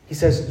 He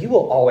says, "You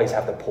will always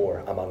have the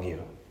poor among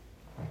you."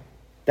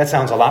 That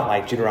sounds a lot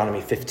like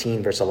Deuteronomy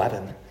 15, verse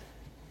 11.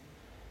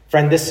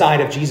 Friend, this side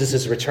of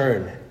Jesus'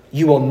 return,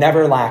 you will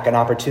never lack an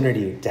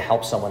opportunity to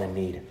help someone in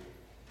need.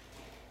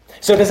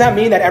 So does that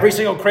mean that every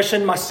single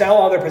Christian must sell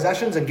all their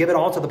possessions and give it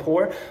all to the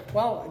poor?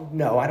 Well,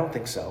 no, I don't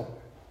think so.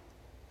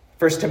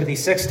 1 Timothy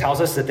 6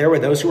 tells us that there were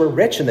those who were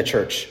rich in the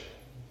church,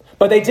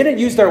 but they didn't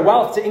use their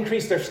wealth to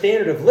increase their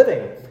standard of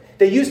living.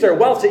 They used their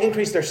wealth to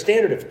increase their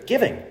standard of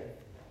giving,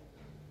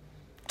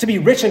 to be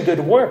rich in good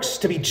works,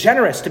 to be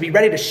generous, to be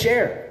ready to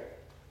share.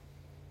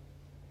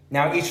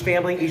 Now, each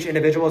family, each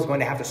individual is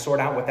going to have to sort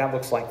out what that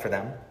looks like for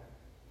them.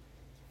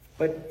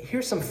 But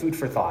here's some food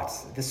for thought.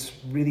 This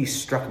really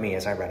struck me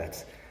as I read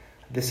it.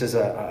 This is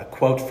a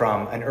quote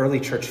from an early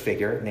church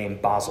figure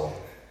named Basil.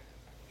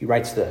 He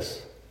writes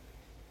this: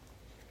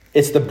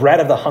 "It's the bread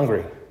of the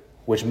hungry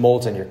which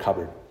molds in your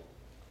cupboard.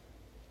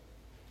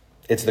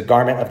 It's the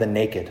garment of the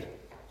naked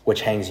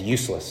which hangs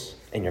useless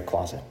in your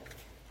closet.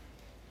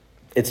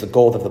 It's the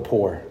gold of the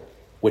poor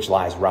which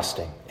lies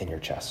rusting in your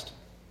chest."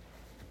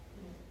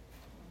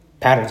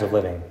 Patterns of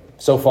living.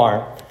 So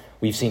far,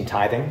 we've seen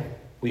tithing.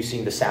 We've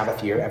seen the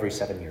Sabbath year every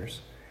 7 years.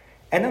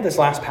 And now this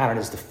last pattern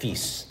is the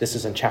feasts. This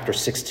is in chapter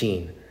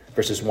 16,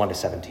 verses 1 to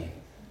 17.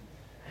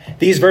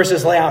 These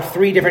verses lay out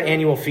 3 different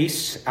annual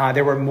feasts.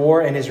 There were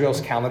more in Israel's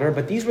calendar,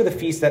 but these were the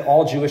feasts that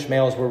all Jewish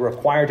males were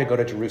required to go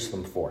to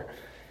Jerusalem for.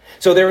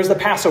 So there was the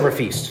Passover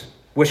feast,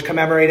 which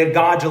commemorated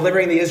God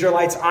delivering the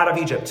Israelites out of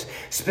Egypt,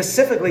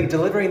 specifically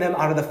delivering them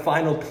out of the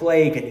final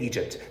plague in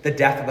Egypt, the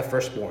death of the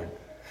firstborn.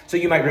 So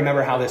you might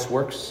remember how this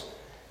works.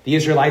 The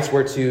Israelites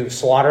were to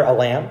slaughter a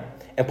lamb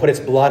and put its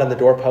blood on the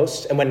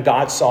doorpost. And when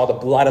God saw the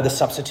blood of the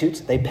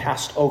substitute, they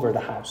passed over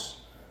the house.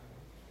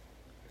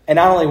 And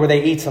not only were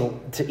they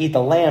to eat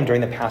the lamb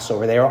during the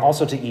Passover, they were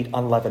also to eat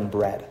unleavened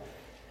bread.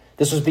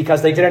 This was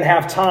because they didn't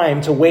have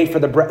time to wait for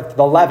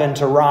the leaven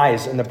to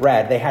rise in the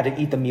bread. They had to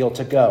eat the meal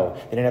to go.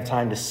 They didn't have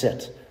time to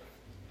sit.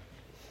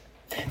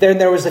 Then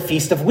there was the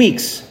Feast of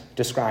Weeks,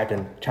 described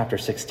in chapter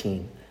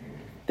 16.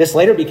 This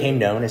later became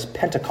known as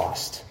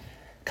Pentecost,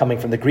 coming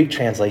from the Greek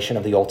translation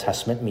of the Old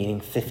Testament,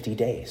 meaning 50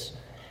 days.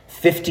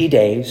 50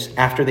 days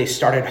after they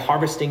started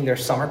harvesting their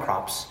summer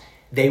crops,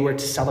 they were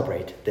to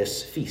celebrate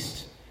this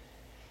feast.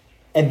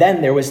 And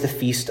then there was the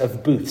Feast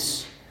of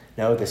Booths.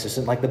 No, this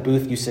isn't like the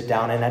booth you sit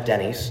down in at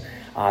Denny's.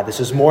 This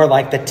is more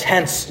like the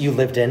tents you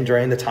lived in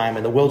during the time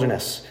in the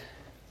wilderness.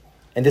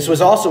 And this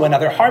was also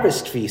another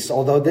harvest feast,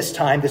 although this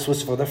time this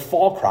was for the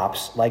fall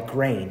crops like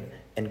grain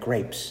and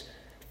grapes.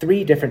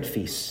 3 different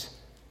feasts.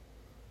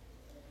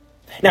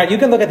 Now, you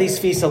can look at these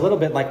feasts a little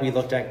bit like we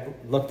looked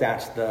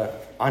at the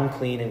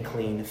unclean and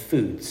clean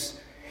foods.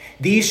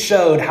 These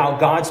showed how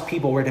God's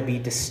people were to be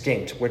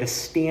distinct, were to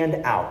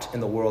stand out in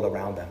the world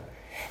around them.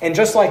 And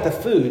just like the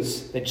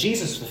foods that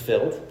Jesus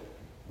fulfilled,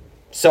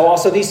 so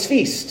also these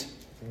feasts.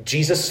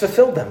 Jesus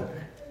fulfilled them.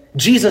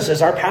 Jesus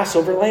is our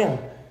Passover lamb.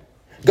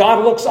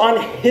 God looks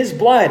on his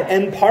blood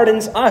and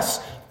pardons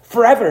us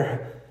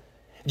forever.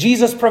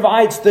 Jesus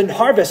provides the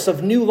harvest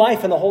of new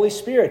life in the Holy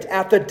Spirit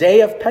at the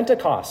day of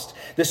Pentecost.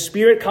 The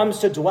Spirit comes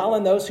to dwell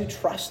in those who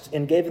trust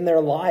and gave them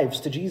their lives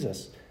to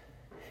Jesus.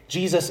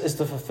 Jesus is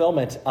the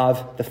fulfillment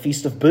of the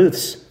Feast of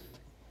Booths.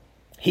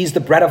 He's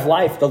the bread of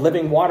life, the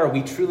living water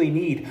we truly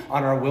need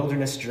on our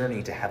wilderness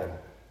journey to heaven.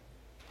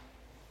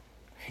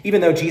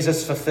 Even though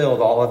Jesus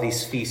fulfilled all of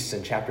these feasts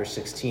in chapter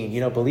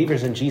 16,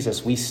 believers in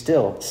Jesus, we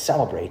still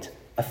celebrate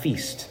a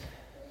feast.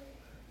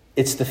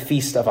 It's the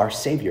feast of our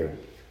Savior.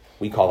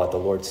 We call it the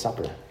Lord's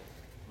Supper.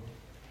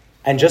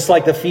 And just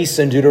like the feasts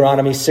in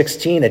Deuteronomy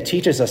 16, it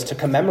teaches us to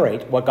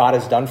commemorate what God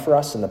has done for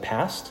us in the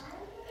past,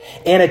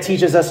 and it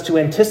teaches us to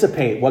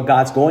anticipate what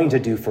God's going to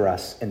do for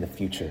us in the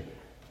future.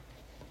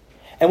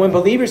 And when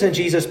believers in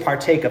Jesus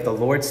partake of the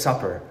Lord's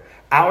Supper,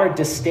 our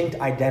distinct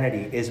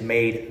identity is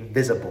made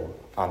visible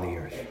on the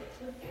earth.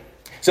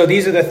 So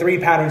these are the 3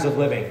 patterns of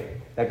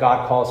living that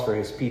God calls for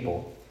his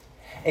people.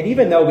 And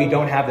even though we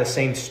don't have the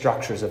same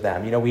structures of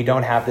them, we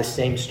don't have the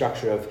same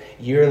structure of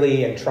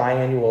yearly and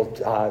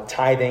triannual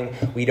tithing,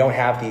 we don't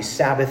have these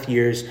Sabbath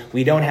years,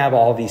 we don't have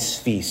all these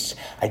feasts,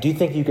 I do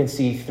think you can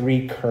see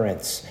 3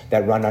 currents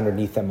that run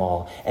underneath them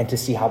all, and to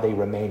see how they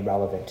remain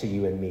relevant to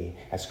you and me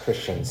as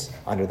Christians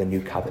under the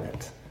new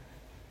covenant.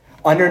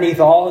 Underneath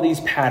all of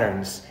these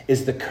patterns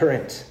is the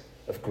current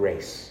of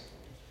grace.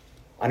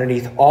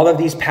 Underneath all of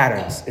these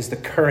patterns is the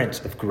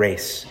current of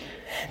grace.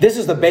 This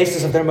is the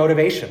basis of their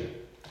motivation.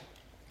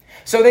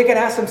 So they can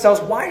ask themselves,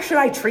 why should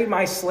I treat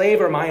my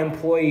slave or my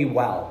employee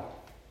well?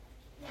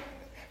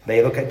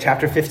 They look at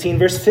chapter 15,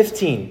 verse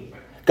 15.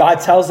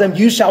 God tells them,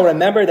 you shall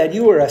remember that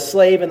you were a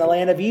slave in the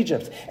land of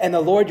Egypt, and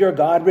the Lord your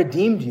God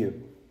redeemed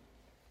you.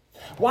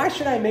 Why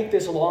should I make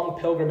this long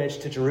pilgrimage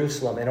to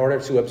Jerusalem in order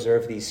to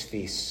observe these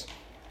feasts?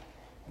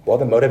 Well,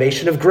 the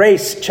motivation of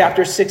grace,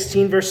 chapter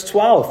 16, verse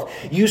 12.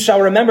 You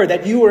shall remember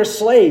that you were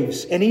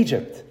slaves in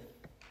Egypt.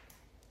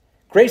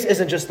 Grace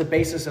isn't just the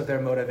basis of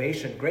their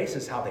motivation. Grace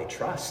is how they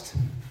trust.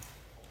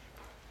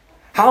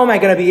 How am I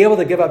going to be able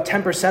to give up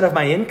 10% of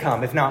my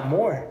income, if not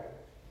more?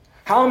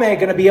 How am I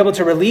going to be able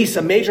to release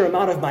a major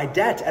amount of my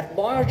debt at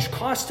large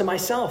cost to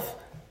myself?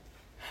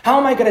 How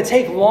am I going to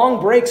take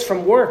long breaks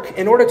from work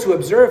in order to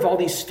observe all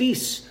these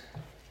feasts?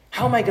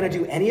 How am I going to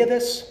do any of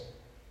this?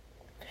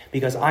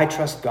 Because I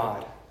trust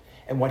God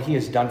and what he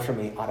has done for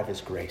me out of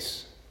his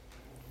grace.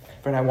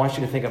 Friend, I want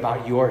you to think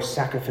about your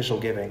sacrificial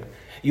giving.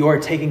 You are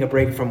taking a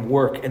break from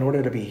work in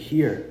order to be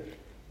here.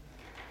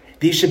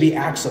 These should be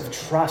acts of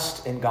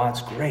trust in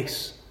God's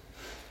grace.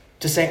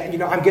 To say,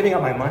 I'm giving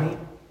up my money.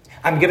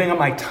 I'm giving up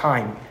my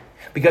time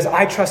because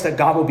I trust that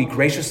God will be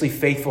graciously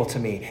faithful to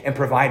me and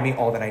provide me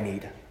all that I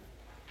need.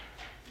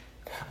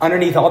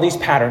 Underneath all these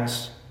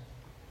patterns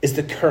is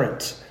the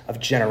current of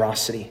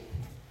generosity.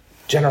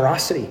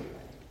 Generosity.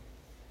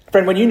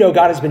 Friend, when you know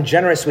God has been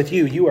generous with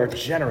you, you are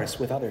generous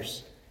with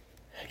others.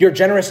 You're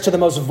generous to the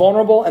most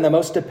vulnerable and the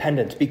most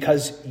dependent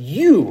because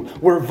you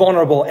were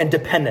vulnerable and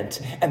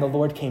dependent and the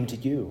Lord came to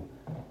you.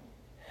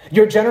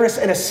 You're generous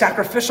in a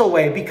sacrificial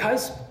way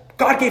because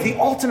God gave the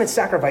ultimate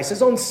sacrifice,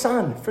 his own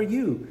son, for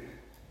you.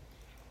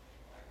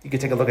 You can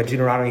take a look at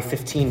Deuteronomy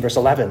 15, verse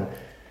 11.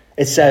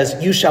 It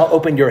says, you shall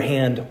open your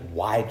hand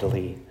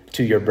widely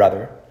to your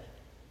brother.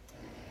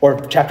 Or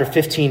chapter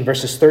 15,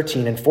 verses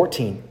 13 and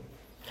 14.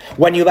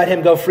 When you let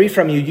him go free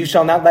from you, you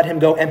shall not let him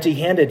go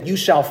empty-handed. You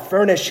shall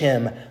furnish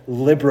him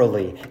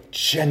liberally,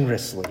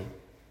 generously.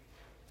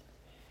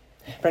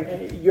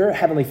 Friend, your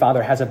heavenly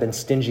Father hasn't been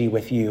stingy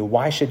with you.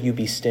 Why should you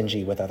be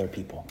stingy with other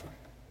people?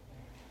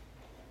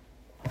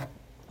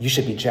 You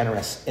should be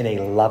generous in a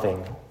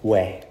loving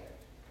way.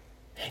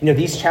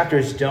 These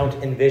chapters don't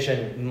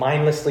envision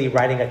mindlessly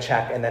writing a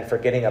check and then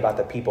forgetting about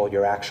the people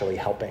you're actually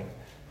helping.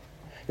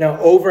 Now,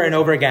 over and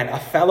over again, a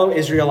fellow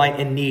Israelite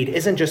in need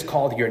isn't just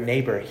called your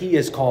neighbor. He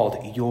is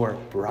called your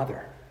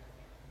brother.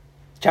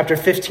 Chapter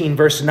 15,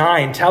 verse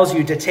 9 tells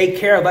you to take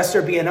care lest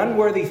there be an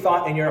unworthy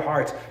thought in your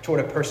heart toward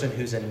a person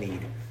who's in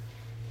need.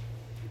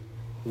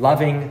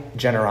 Loving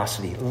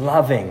generosity.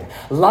 Loving.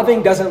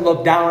 Loving doesn't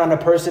look down on a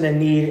person in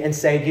need and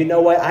say, you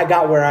know what? I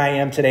got where I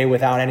am today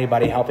without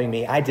anybody helping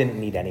me. I didn't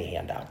need any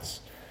handouts.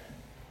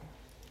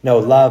 No,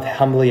 love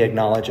humbly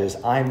acknowledges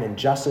I'm in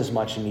just as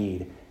much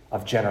need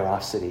of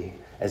generosity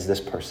as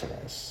this person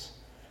is.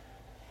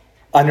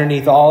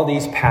 Underneath all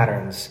these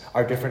patterns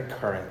are different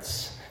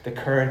currents. The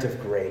current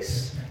of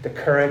grace, the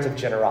current of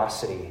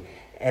generosity,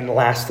 and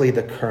lastly,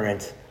 the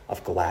current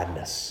of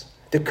gladness.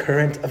 the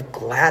current of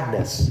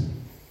gladness.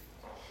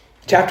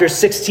 Chapter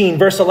 16,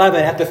 verse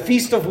 11, at the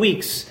Feast of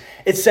Weeks,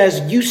 it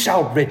says, you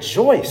shall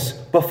rejoice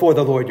before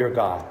the Lord your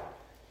God.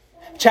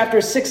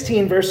 Chapter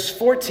 16, verse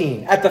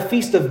 14, at the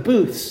Feast of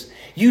Booths,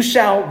 you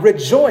shall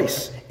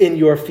rejoice in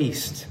your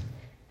feast.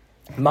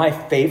 My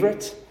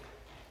favorite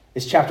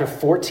is chapter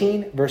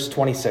 14, verse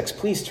 26.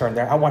 Please turn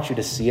there. I want you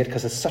to see it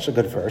because it's such a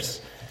good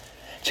verse.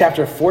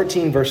 Chapter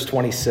 14, verse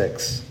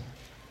 26.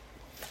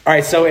 All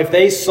right, so if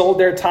they sold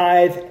their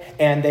tithe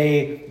and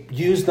they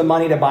used the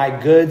money to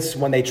buy goods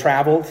when they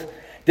traveled,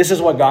 this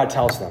is what God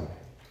tells them.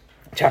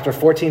 Chapter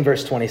 14,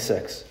 verse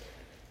 26.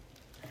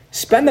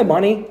 Spend the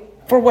money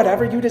for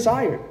whatever you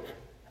desire.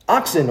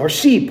 Oxen or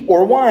sheep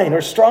or wine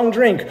or strong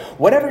drink,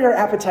 whatever your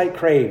appetite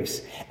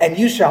craves, and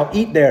you shall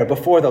eat there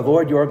before the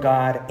Lord your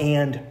God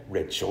and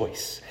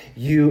rejoice,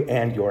 you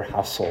and your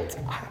households.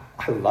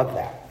 I love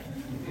that.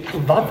 I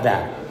love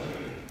that.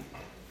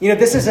 You know,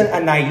 this isn't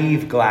a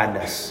naive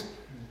gladness.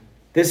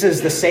 This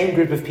is the same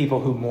group of people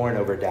who mourn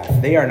over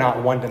death. They are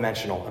not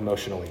one-dimensional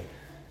emotionally.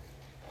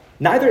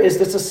 Neither is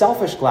this a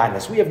selfish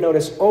gladness. We have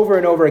noticed over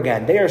and over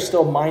again, they are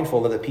still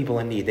mindful of the people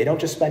in need. They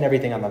don't just spend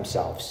everything on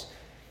themselves.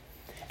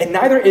 And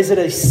neither is it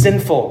a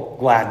sinful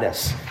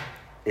gladness.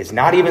 It's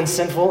not even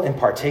sinful in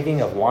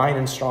partaking of wine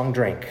and strong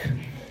drink.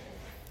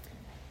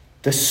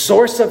 The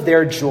source of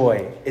their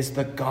joy is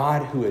the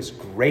God who has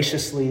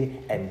graciously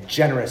and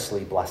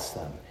generously blessed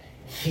them.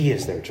 He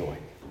is their joy.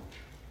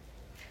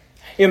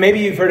 You know, maybe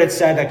you've heard it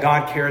said that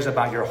God cares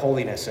about your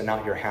holiness and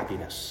not your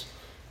happiness.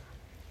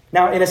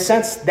 Now, in a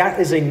sense, that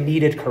is a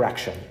needed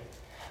correction.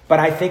 But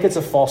I think it's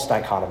a false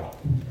dichotomy.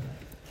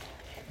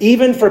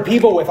 Even for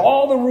people with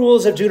all the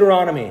rules of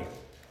Deuteronomy,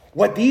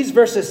 what these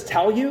verses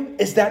tell you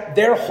is that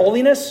their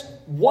holiness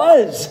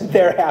was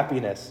their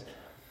happiness.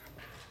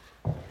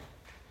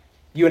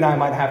 You and I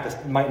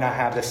might not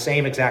have the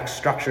same exact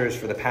structures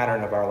for the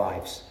pattern of our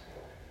lives.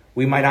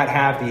 We might not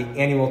have the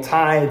annual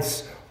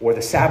tithes or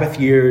the Sabbath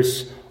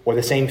years or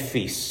the same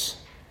feasts.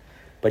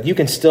 But you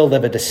can still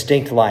live a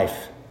distinct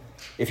life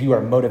if you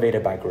are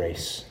motivated by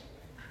grace,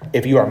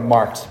 if you are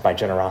marked by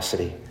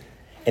generosity,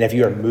 and if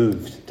you are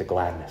moved to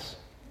gladness.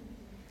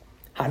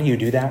 How do you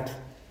do that?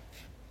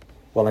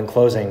 Well, in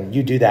closing,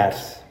 you do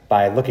that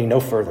by looking no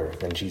further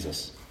than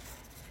Jesus.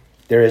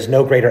 There is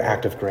no greater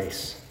act of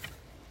grace,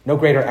 no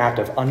greater act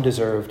of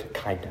undeserved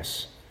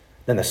kindness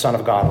than the Son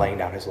of God laying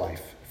down his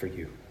life for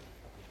you.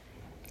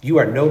 You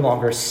are no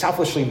longer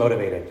selfishly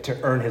motivated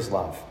to earn his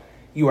love.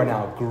 You are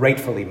now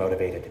gratefully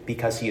motivated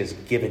because he has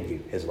given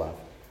you his love.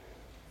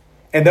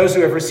 And those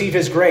who have received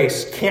his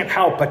grace can't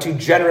help but to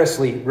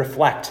generously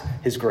reflect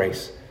his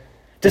grace.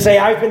 To say,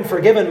 I've been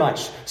forgiven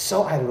much,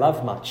 so I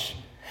love much.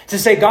 To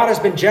say, God has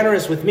been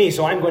generous with me,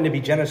 so I'm going to be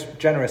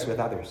generous with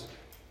others.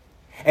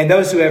 And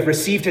those who have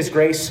received his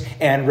grace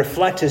and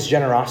reflect his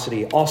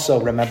generosity also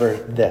remember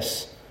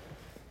this,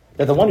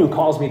 that the one who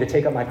calls me to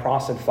take up my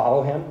cross and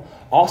follow him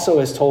also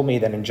has told me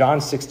that in John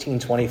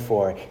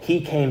 16:24,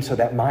 he came so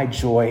that my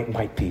joy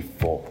might be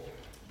full.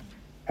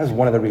 That was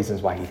one of the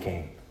reasons why he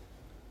came.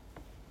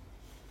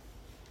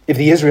 If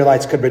the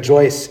Israelites could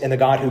rejoice in the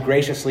God who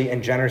graciously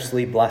and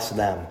generously blessed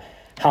them,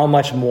 how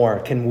much more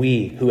can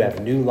we who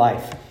have new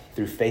life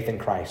through faith in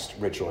Christ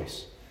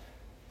rejoice?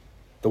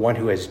 The one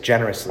who has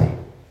generously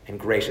and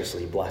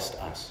graciously blessed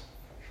us.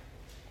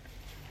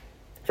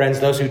 Friends,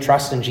 those who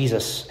trust in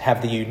Jesus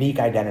have the unique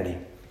identity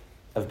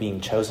of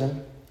being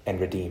chosen and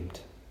redeemed.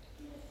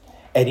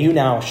 And you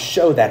now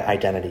show that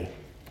identity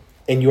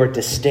in your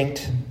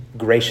distinct,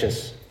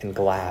 gracious, and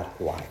glad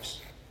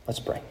lives. Let's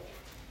pray.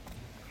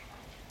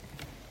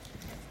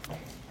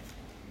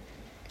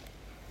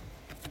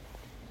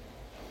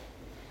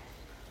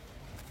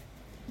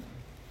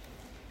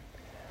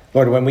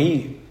 Lord, when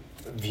we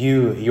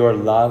view your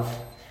love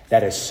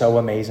that is so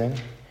amazing,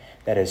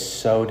 that is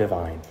so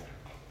divine,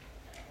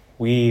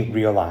 we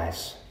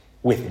realize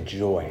with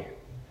joy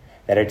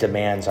that it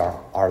demands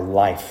our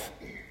life,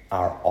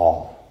 our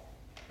all.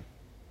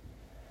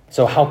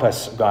 So help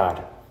us,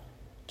 God,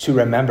 to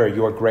remember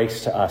your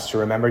grace to us, to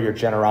remember your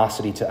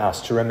generosity to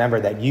us, to remember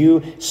that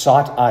you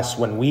sought us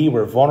when we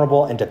were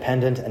vulnerable and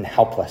dependent and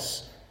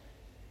helpless.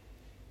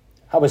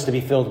 Help us to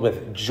be filled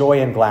with joy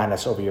and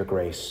gladness over your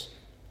grace,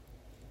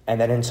 and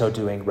that in so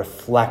doing,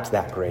 reflect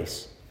that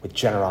grace with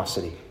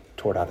generosity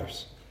toward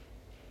others.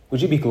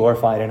 Would you be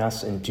glorified in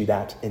us and do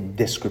that in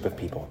this group of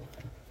people?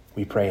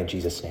 We pray in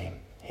Jesus' name.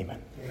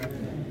 Amen.